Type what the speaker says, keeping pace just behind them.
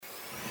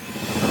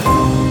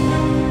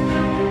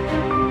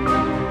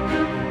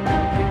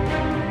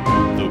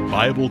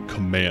Bible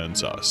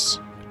commands us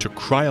to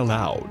cry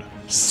aloud,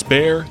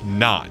 "Spare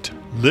not,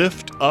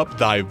 lift up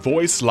thy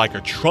voice like a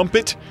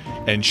trumpet,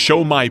 and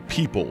show my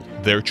people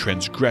their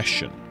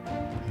transgression."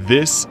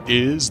 This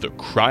is the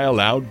Cry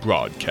Aloud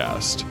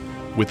broadcast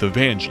with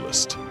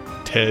evangelist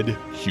Ted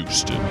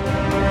Houston.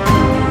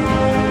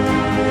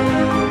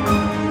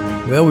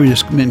 Well, we've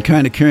just been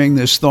kind of carrying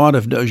this thought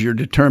of, does your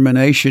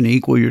determination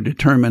equal your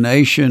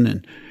determination?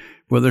 And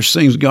well, there's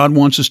things God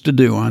wants us to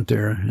do, aren't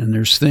there? And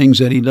there's things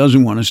that He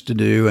doesn't want us to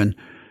do. And,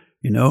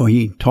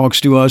 He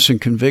talks to us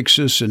and convicts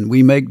us, and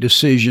we make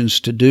decisions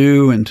to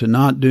do and to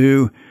not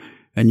do.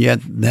 And yet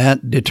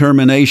that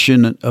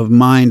determination of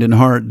mind and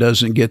heart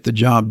doesn't get the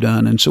job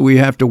done. And so we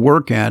have to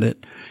work at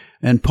it.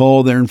 And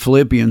Paul there in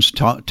Philippians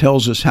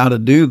tells us how to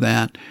do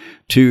that,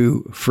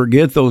 to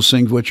forget those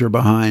things which are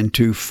behind,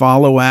 to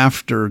follow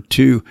after,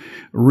 to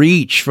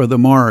reach for the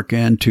mark,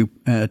 and to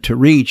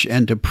reach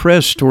and to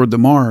press toward the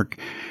mark.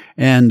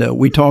 And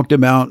we talked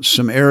about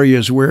some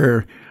areas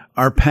where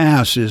our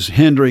past is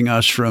hindering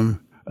us from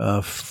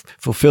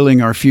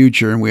fulfilling our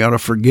future, and we ought to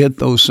forget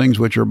those things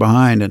which are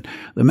behind. And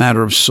the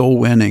matter of soul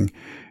winning.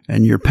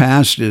 And your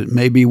past, it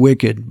may be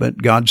wicked,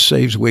 but God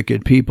saves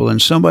wicked people.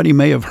 And somebody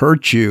may have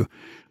hurt you,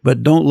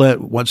 but don't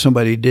let what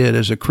somebody did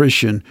as a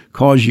Christian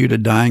cause you to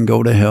die and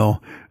go to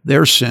hell.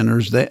 They're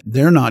sinners.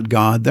 They're not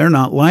God. They're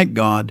not like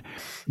God.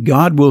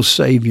 God will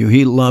save you.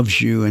 He loves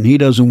you, and He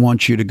doesn't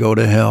want you to go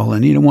to hell.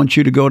 And He don't want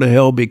you to go to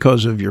hell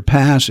because of your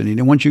past, and He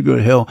don't want you to go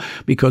to hell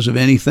because of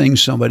anything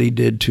somebody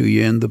did to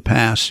you in the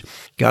past.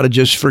 Got to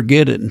just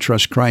forget it and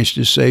trust Christ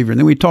as Savior. And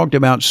then we talked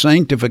about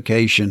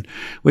sanctification,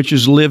 which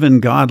is living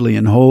godly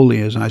and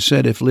holy. As I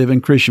said, if living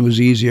Christian was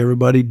easy,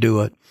 everybody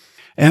do it.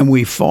 And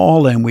we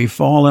fall and we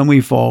fall and we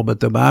fall.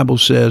 But the Bible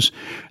says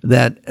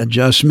that a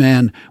just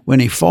man, when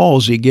he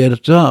falls, he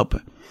gets up,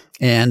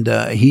 and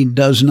he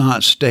does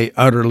not stay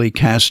utterly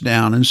cast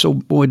down. And so,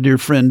 boy, dear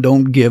friend,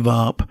 don't give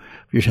up.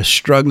 If you're just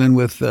struggling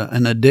with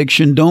an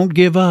addiction, don't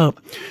give up.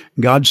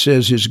 God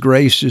says His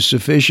grace is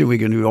sufficient. We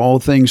can do all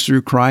things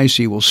through Christ.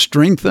 He will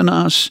strengthen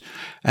us.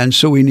 And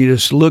so we need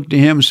to look to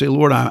Him and say,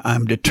 Lord,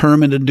 I'm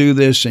determined to do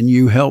this, and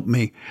You help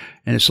me.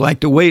 And it's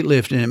like the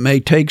weightlifting. It may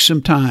take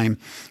some time,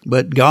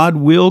 but God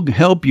will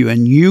help you,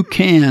 and you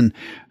can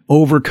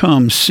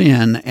overcome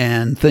sin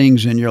and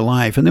things in your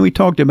life. And then we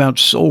talked about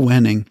soul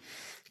winning.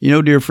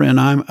 Dear friend,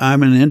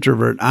 I'm an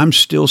introvert. I'm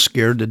still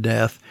scared to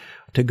death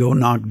to go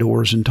knock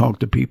doors and talk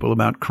to people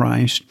about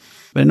Christ.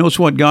 But I know it's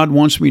what God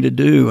wants me to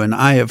do, and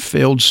I have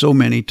failed so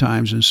many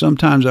times. And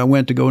sometimes I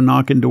went to go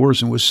knocking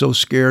doors and was so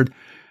scared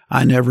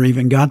I never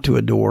even got to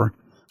a door.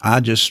 I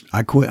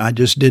quit. I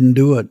just didn't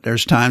do it.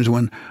 There's times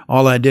when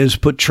all I did is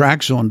put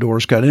tracts on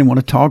doors because I didn't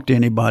want to talk to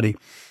anybody.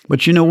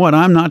 But you know what?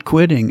 I'm not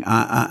quitting.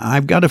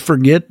 I've got to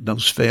forget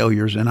those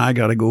failures, and I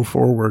got to go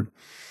forward.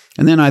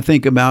 And then I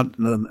think about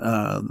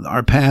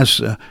our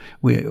past.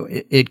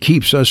 It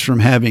keeps us from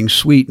having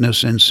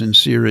sweetness and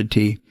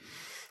sincerity.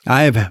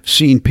 I have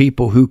seen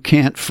people who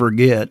can't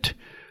forget,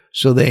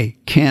 so they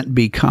can't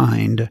be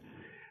kind.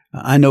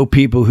 I know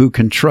people who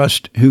can't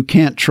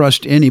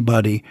trust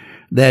anybody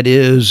that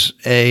is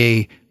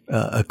a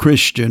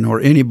Christian,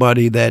 or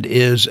anybody that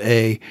is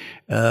a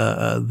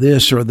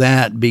this or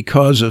that,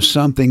 because of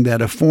something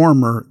that a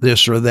former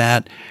this or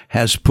that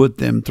has put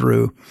them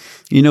through.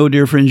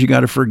 Dear friends, you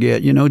got to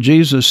forget.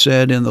 Jesus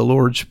said in the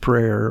Lord's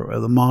Prayer,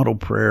 the model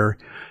prayer,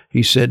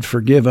 He said,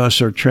 "Forgive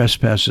us our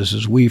trespasses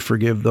as we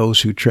forgive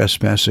those who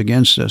trespass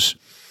against us."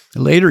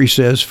 Later He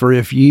says, "For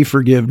if ye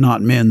forgive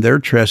not men their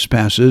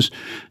trespasses,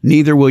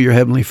 neither will your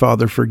heavenly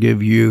Father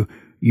forgive you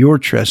your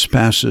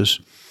trespasses."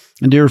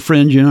 And dear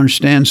friends, you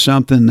understand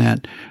something,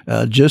 that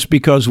just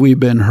because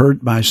we've been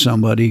hurt by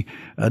somebody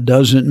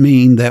doesn't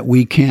mean that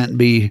we can't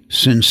be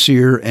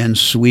sincere and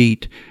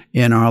sweet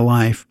in our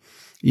life.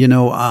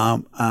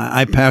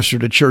 I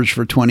pastored a church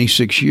for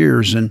 26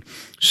 years, and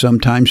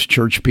sometimes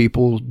church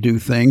people do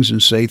things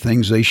and say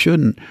things they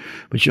shouldn't.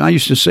 But I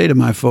used to say to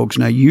my folks,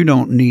 now you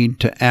don't need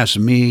to ask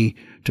me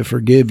to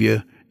forgive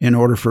you in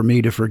order for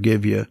me to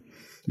forgive you,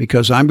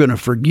 because I'm going to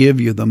forgive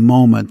you the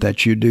moment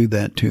that you do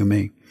that to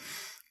me.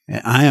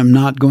 I am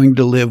not going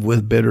to live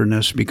with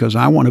bitterness, because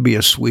I want to be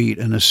a sweet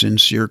and a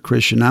sincere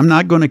Christian. I'm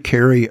not going to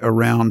carry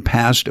around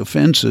past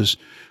offenses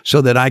so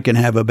that I can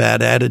have a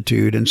bad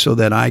attitude, and so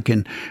that I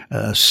can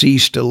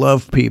cease to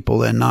love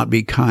people and not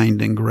be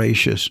kind and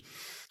gracious.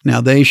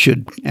 Now, they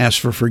should ask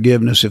for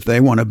forgiveness if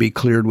they want to be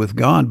cleared with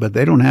God, but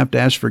they don't have to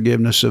ask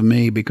forgiveness of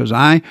me, because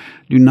I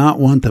do not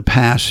want the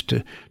past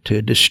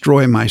to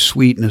destroy my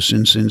sweetness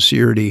and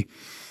sincerity.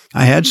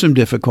 I had some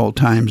difficult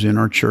times in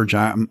our church.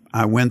 I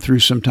went through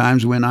some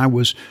times when I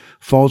was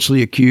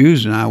falsely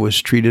accused and I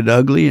was treated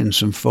ugly, and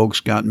some folks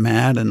got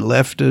mad and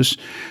left us.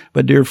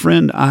 But dear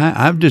friend,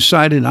 I've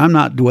decided I'm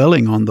not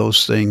dwelling on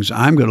those things.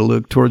 I'm going to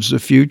look towards the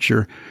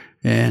future,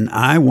 and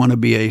I want to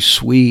be a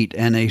sweet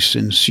and a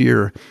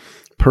sincere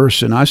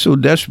person. I so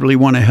desperately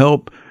want to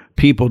help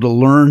people to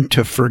learn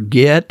to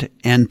forget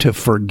and to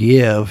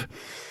forgive.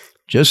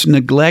 Just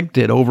neglect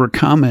it,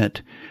 overcome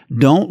it.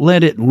 Don't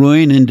let it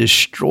ruin and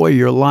destroy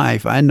your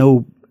life. I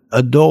know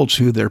adults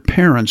who their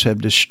parents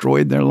have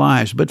destroyed their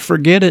lives. But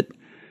forget it.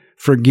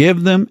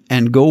 Forgive them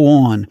and go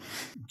on,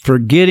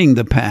 forgetting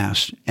the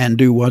past, and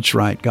do what's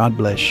right. God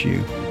bless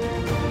you.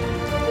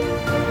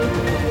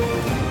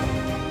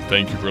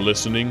 Thank you for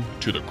listening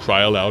to the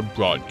Cry Aloud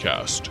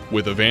broadcast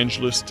with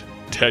evangelist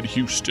Ted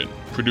Houston,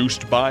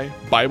 produced by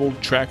Bible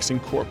Tracts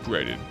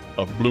Incorporated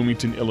of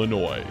Bloomington,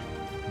 Illinois.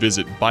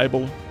 Visit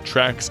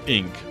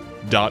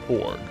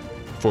BibleTractsInc.org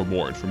for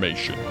more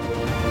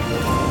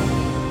information.